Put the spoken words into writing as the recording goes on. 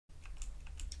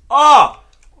Oh!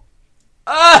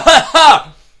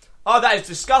 Oh, that is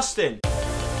disgusting.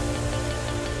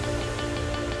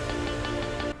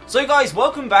 So guys,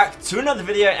 welcome back to another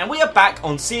video, and we are back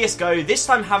on CSGO, this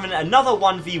time having another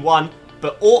 1v1,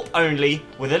 but Awp only,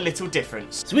 with a little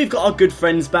difference. So we've got our good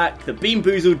friends back, the Bean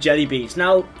Boozled jelly beans.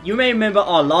 Now, you may remember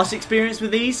our last experience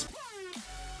with these.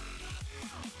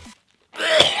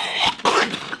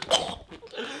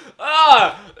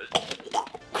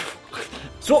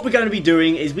 So what we're going to be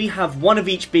doing is we have one of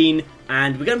each bean,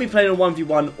 and we're going to be playing a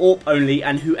 1v1 Awp only,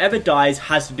 and whoever dies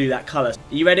has to do that colour.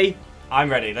 Are you ready? I'm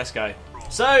ready, let's go.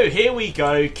 So here we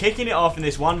go, kicking it off in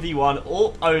this 1v1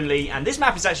 Awp only, and this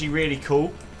map is actually really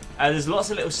cool. There's lots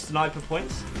of little sniper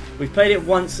points. We've played it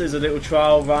once as a little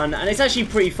trial run, and it's actually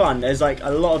pretty fun. There's like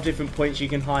a lot of different points you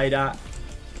can hide at.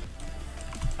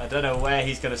 I don't know where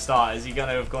he's going to start. Is he going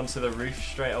to have gone to the roof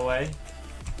straight away?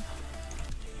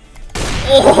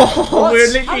 Oh, what?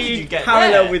 We're literally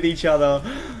parallel with each other.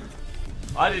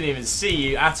 I didn't even see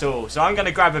you at all. So I'm going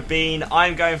to grab a bean.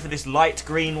 I'm going for this light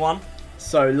green one.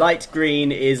 So light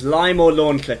green is lime or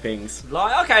lawn clippings.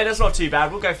 Okay, that's not too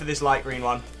bad. We'll go for this light green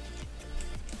one.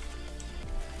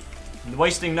 I'm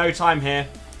wasting no time here.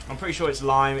 I'm pretty sure it's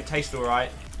lime. It tastes alright.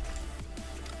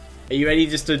 Are you ready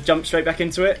just to jump straight back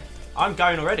into it? I'm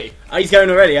going already. Oh, he's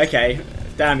going already? Okay.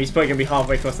 Damn, he's probably going to be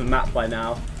halfway across the map by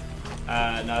now.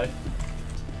 No.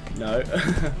 No.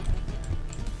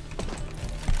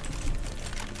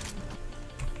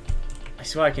 I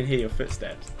swear I can hear your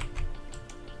footsteps.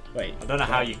 Wait. I don't know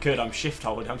how you could. I'm shift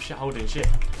holding. I'm holding shift.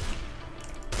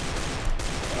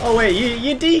 Oh wait,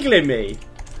 you're deagling me.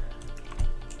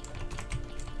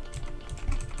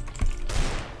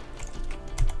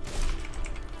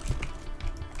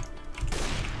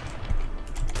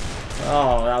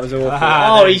 Oh, that was awful.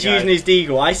 Oh, he's using his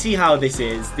deagle. I see how this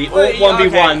is. The Awp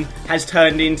 1v1 has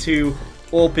turned into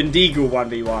Awp and deagle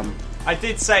 1v1. I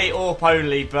did say Awp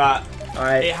only, but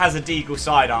it has a deagle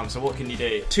sidearm, so what can you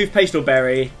do? Toothpaste or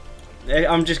berry.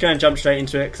 I'm just going to jump straight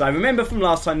into it, because I remember from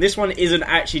last time, this one isn't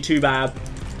actually too bad.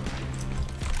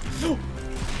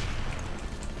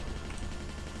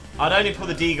 I'd only pull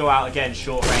the deagle out again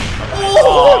short range.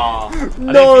 Oh,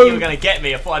 I don't think you were going to get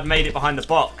me. I thought I'd made it behind the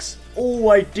box. Oh,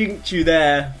 I dinked you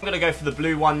there. I'm going to go for the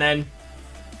blue one then.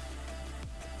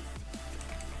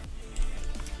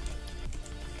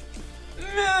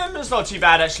 It's not too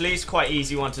bad actually. It's quite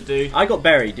easy one to do. I got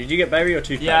berry. Did you get berry or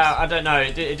toothpaste? Yeah, I don't know.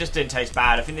 It just didn't taste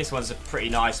bad. I think this one's a pretty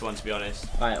nice one, to be honest.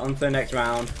 Right, on to the next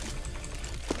round.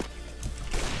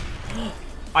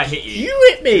 I hit you.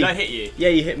 You hit me. Did I hit you? Yeah,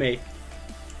 you hit me.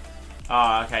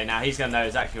 Oh, okay. Now he's going to know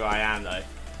exactly where I am, though.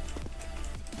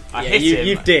 I yeah, hit him.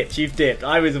 You've dipped. You've dipped.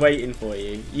 I was waiting for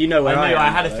you. You know where I am. I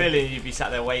had a feeling you'd be sat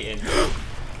there waiting.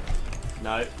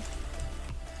 No.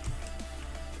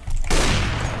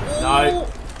 No.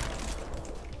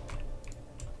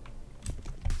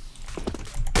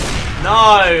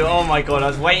 No! Oh my god, I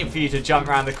was waiting for you to jump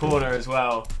around the corner as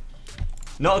well.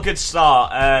 Not a good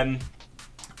start.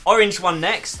 Orange one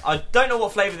next. I don't know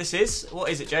what flavour this is. What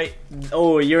is it, Jake?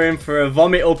 Oh, you're in for a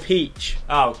vomit or peach.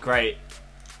 Oh, great.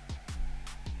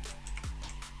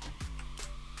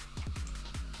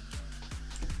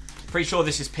 Pretty sure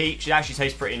this is peach. It actually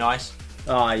tastes pretty nice.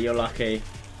 Ah, you're lucky.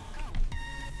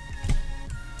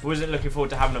 Wasn't looking forward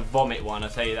to having a vomit one, I'll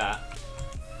tell you that.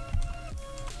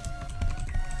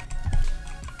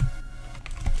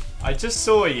 I just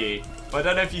saw you, but I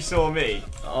don't know if you saw me.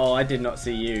 Oh, I did not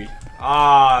see you.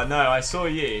 Ah, no, I saw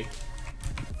you.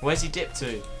 Where's he dipped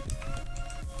to?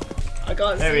 I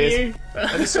can't there see he you. Is.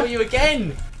 I just saw you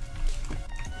again.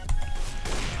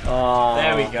 Oh.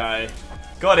 There we go.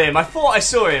 Got him. I thought I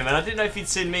saw him, and I didn't know if he'd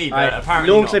seen me, but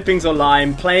apparently lawn not. clippings or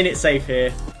lime. Playing it safe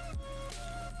here.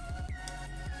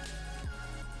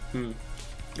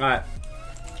 Alright.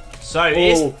 So it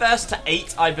is first to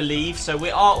 8, I believe. So we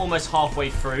are almost halfway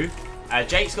through.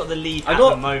 Jake's got the lead at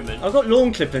the moment. I've got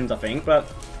lawn clippings, I think, but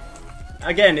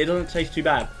again, it doesn't taste too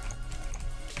bad.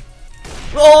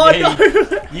 Oh yeah,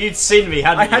 no! You'd seen me,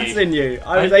 hadn't you? I had seen you.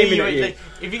 I was aiming at you. Like,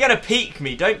 if you're gonna peek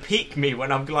me, don't peek me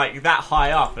when I'm like that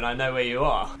high up and I know where you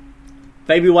are.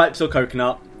 Baby wipes or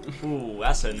coconut? Ooh,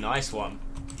 that's a nice one.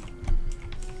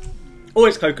 Oh,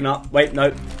 it's coconut. Wait,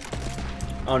 no.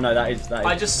 Oh no, that is.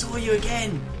 I just saw you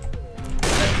again.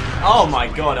 Oh my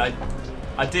god,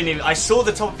 I didn't even. I saw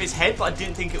the top of his head, but I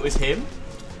didn't think it was him.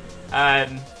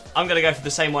 I'm gonna go for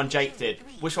the same one Jake did.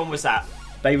 Which one was that?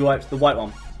 Baby wipes, the white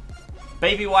one.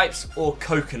 Baby wipes or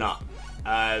coconut?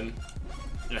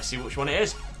 Let's see which one it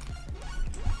is.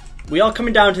 We are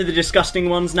coming down to the disgusting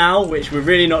ones now, which we're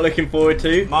really not looking forward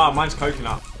to. Mine's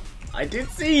coconut. I did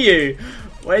see you.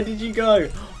 Where did you go?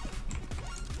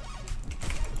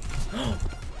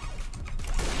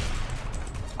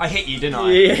 I hit you, didn't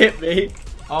I? You hit me.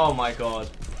 Oh my god.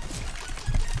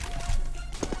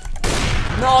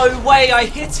 No way, I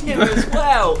hit him as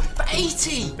well. For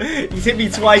 80. He's hit me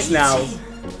twice 80. now.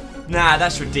 Nah,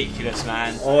 that's ridiculous,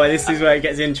 man. Oh, this is where it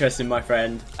gets interesting, my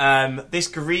friend. This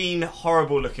green,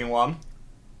 horrible looking one.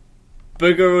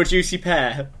 Booger or juicy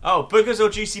pear? Oh, boogers or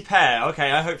juicy pear?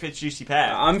 Okay, I hope it's juicy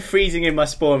pear. I'm freezing in my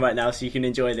spawn right now, so you can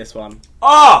enjoy this one.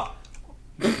 Oh!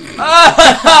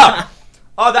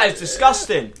 Oh, that is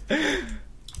disgusting.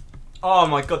 Oh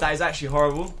my god, that is actually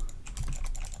horrible.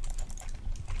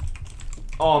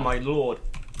 Oh my lord.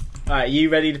 Alright, you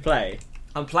ready to play?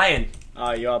 I'm playing.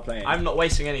 Oh, you are playing. I'm not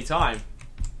wasting any time.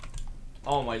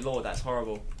 Oh my lord, that's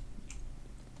horrible.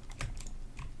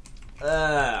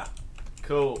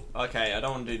 Cool. Okay, I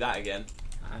don't want to do that again.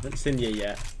 I haven't seen you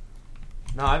yet.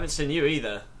 No, I haven't seen you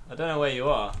either. I don't know where you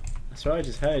are. That's right, I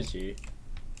just heard you.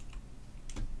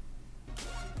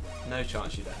 No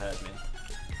chance you'd have heard me.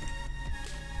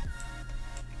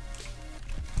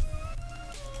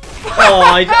 Oh,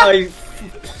 I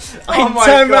Oh my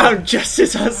turned God. around just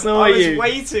as I saw you. I was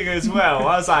waiting as well.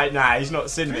 I was like, nah, he's not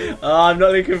seen me. Oh, I'm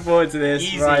not looking forward to this.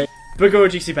 Easy. Right. Booger or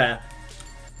juicy pear?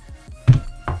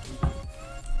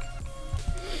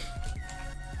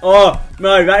 Oh,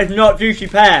 no, that is not juicy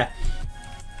pear.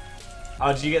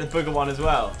 Oh, did you get the booger one as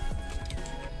well?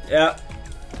 Yeah.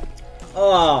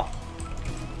 Oh.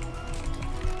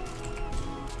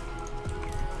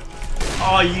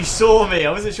 Oh, you saw me.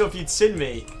 I wasn't sure if you'd seen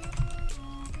me.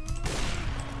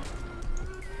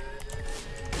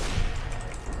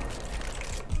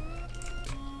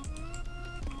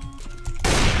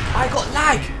 I got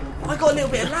lag. I got a little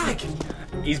bit of lag.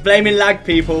 He's blaming lag,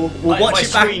 people. We'll watch my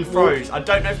it back. screen froze. I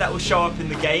don't know if that will show up in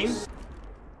the game.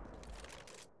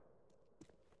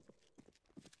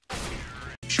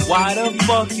 Why the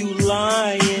fuck you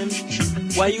lying?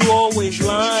 Why you always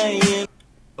lying?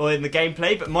 Or in the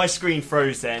gameplay, but my screen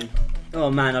froze then.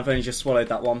 Oh man, I've only just swallowed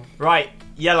that one. Right,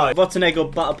 yellow. Rotten egg or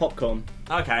butter popcorn?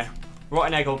 Okay.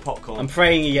 Rotten egg or popcorn? I'm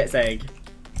praying he gets egg.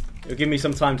 It'll give me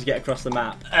some time to get across the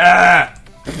map.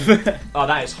 Oh,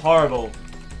 that is horrible.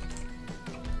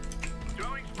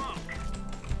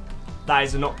 That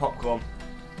is not popcorn.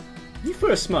 You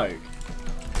threw a smoke.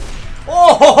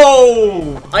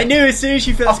 Oh! I knew as soon as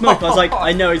you threw that smoke, I was like,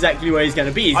 I know exactly where he's going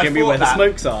to be. He's going to be where the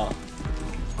smokes are.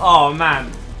 Oh, man.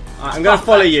 Right, I'm going to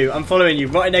follow you. I'm following you.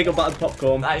 Rotten egg or buttered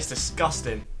popcorn? That is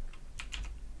disgusting.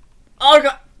 Oh,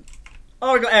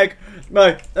 I got egg.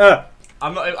 No.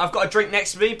 I've got a drink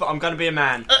next to me, but I'm going to be a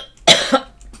man.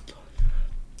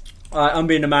 Alright, I'm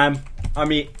being a man.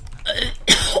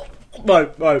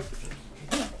 No.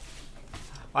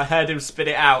 I heard him spit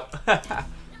it out.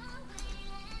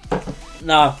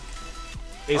 No.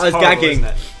 It's I was horrible, gagging. isn't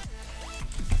it?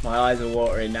 My eyes are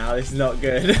watering now. This is not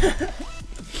good.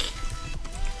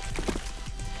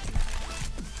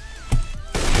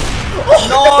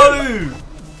 No!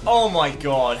 Oh my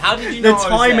god. How did you know The I was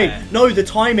timing. there? No, the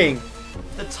timing.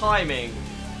 The timing.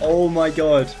 Oh my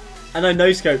god. And I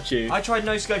no-scoped you. I tried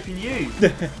no-scoping you.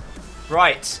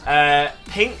 Right.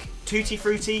 Pink, Tutti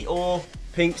Frutti, or...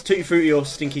 Pink, Tutti Frutti or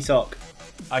Stinky Sock?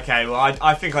 Okay, well,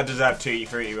 I think I deserve Tutti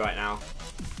Frutti right now.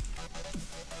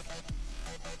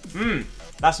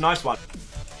 That's a nice one.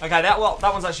 Okay, that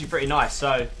one's actually pretty nice,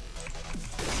 so...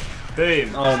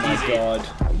 Boom. Oh my Easy. god.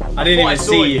 I didn't even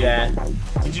saw see you there.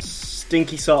 Did you...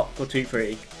 Stinky Sock or Tutti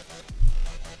Frutti?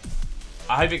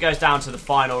 I hope it goes down to the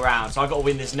final round, so I've got to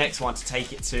win this next one to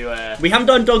take it to... We haven't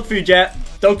done dog food yet.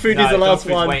 Dog food is the last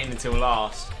one. Waiting until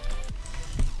last.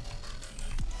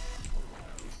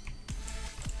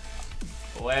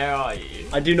 Where are you?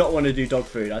 I do not want to do dog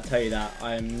food, I'll tell you that.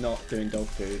 I am not doing dog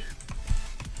food.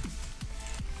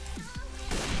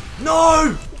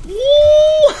 No! Woo!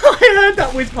 I heard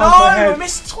that whiz past my head. No! I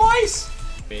missed twice!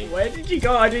 Where did you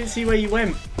go? I didn't see where you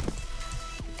went.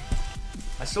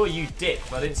 I saw you dip,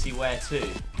 but I didn't see where to.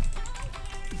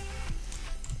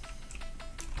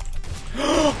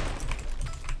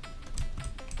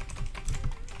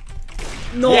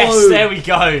 No! Yes, there we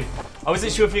go. I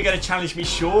wasn't sure if you were going to challenge me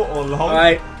short or long.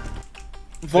 Alright.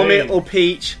 Vomit Boom. or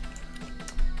peach?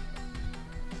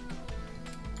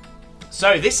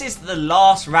 So this is the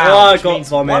last round, Oh, I which got means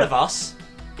vomit. one of us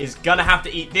is going to have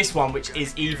to eat this one, which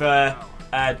is either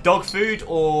dog food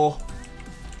or...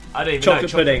 I don't even know.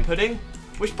 Chocolate Pudding.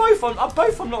 Which both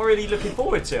I'm not really looking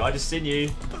forward to. I just seen you.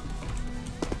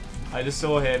 I just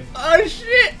saw him. Oh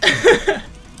shit!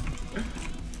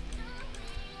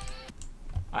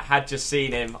 I had just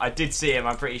seen him. I did see him,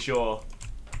 I'm pretty sure.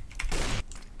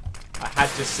 I had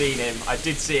just seen him. I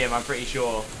did see him, I'm pretty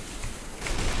sure.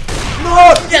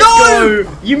 No! Let's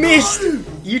go! You missed!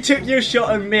 You took your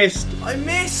shot and missed. I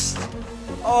missed!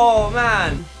 Oh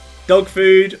man. Dog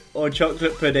food or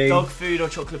chocolate pudding? Dog food or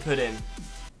chocolate pudding?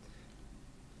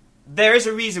 There is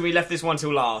a reason we left this one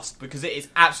till last, because it is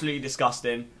absolutely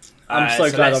disgusting. I'm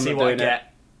so glad I'm not doing it.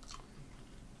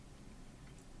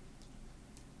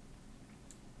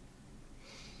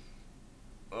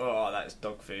 Oh, that is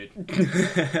dog food.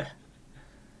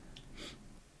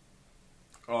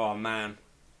 Oh man.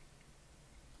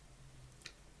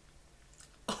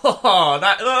 Oh,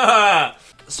 that.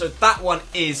 So that one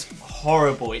is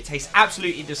horrible. It tastes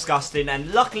absolutely disgusting,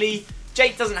 and luckily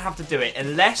Jake doesn't have to do it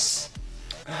unless,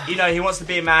 you know, he wants to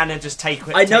be a man and just take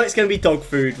it. I know it's gonna be dog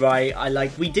food, right?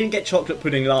 We didn't get chocolate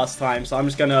pudding last time, so I'm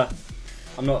not.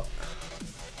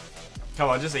 Come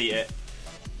on, just eat it.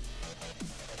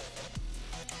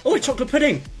 Oh, it's chocolate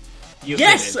pudding.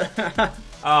 Yes.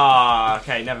 Ah,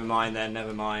 okay. Never mind then.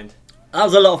 Never mind. That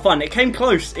was a lot of fun. It came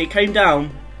close. It came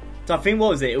down. So I think, what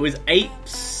was it? It was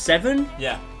 8-7?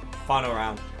 Yeah. Final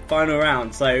round. Final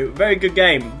round. So, very good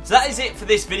game. So that is it for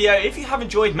this video. If you have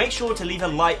enjoyed, make sure to leave a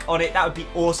like on it. That would be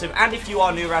awesome. And if you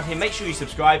are new around here, make sure you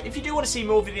subscribe. If you do want to see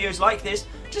more videos like this,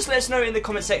 just let us know in the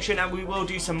comment section and we will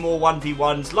do some more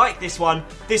 1v1s like this one.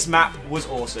 This map was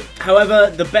awesome.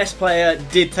 However, the best player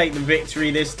did take the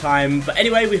victory this time. But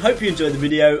anyway, we hope you enjoyed the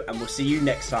video and we'll see you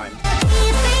next time.